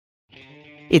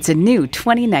It's a new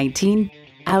 2019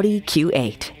 Audi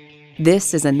Q8.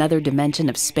 This is another dimension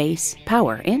of space,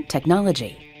 power, and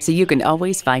technology, so you can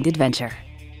always find adventure.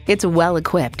 It's well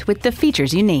equipped with the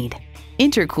features you need.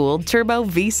 Intercooled turbo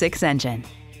V6 engine,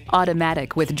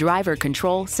 automatic with driver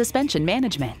control suspension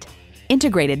management,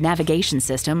 integrated navigation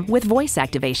system with voice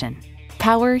activation,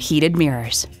 power heated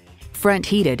mirrors, front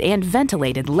heated and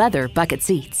ventilated leather bucket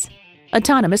seats,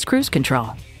 autonomous cruise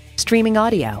control, streaming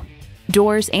audio,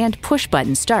 doors and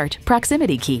push-button start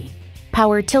proximity key,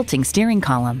 power tilting steering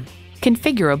column,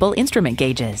 configurable instrument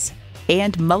gauges,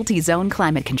 and multi-zone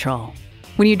climate control.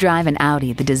 When you drive an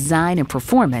Audi, the design and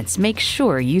performance make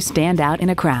sure you stand out in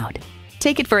a crowd.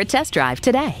 Take it for a test drive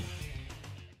today.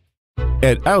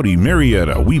 At Audi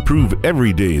Marietta, we prove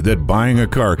every day that buying a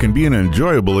car can be an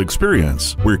enjoyable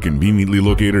experience. We're conveniently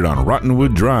located on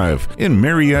Rottenwood Drive in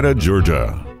Marietta,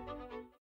 Georgia.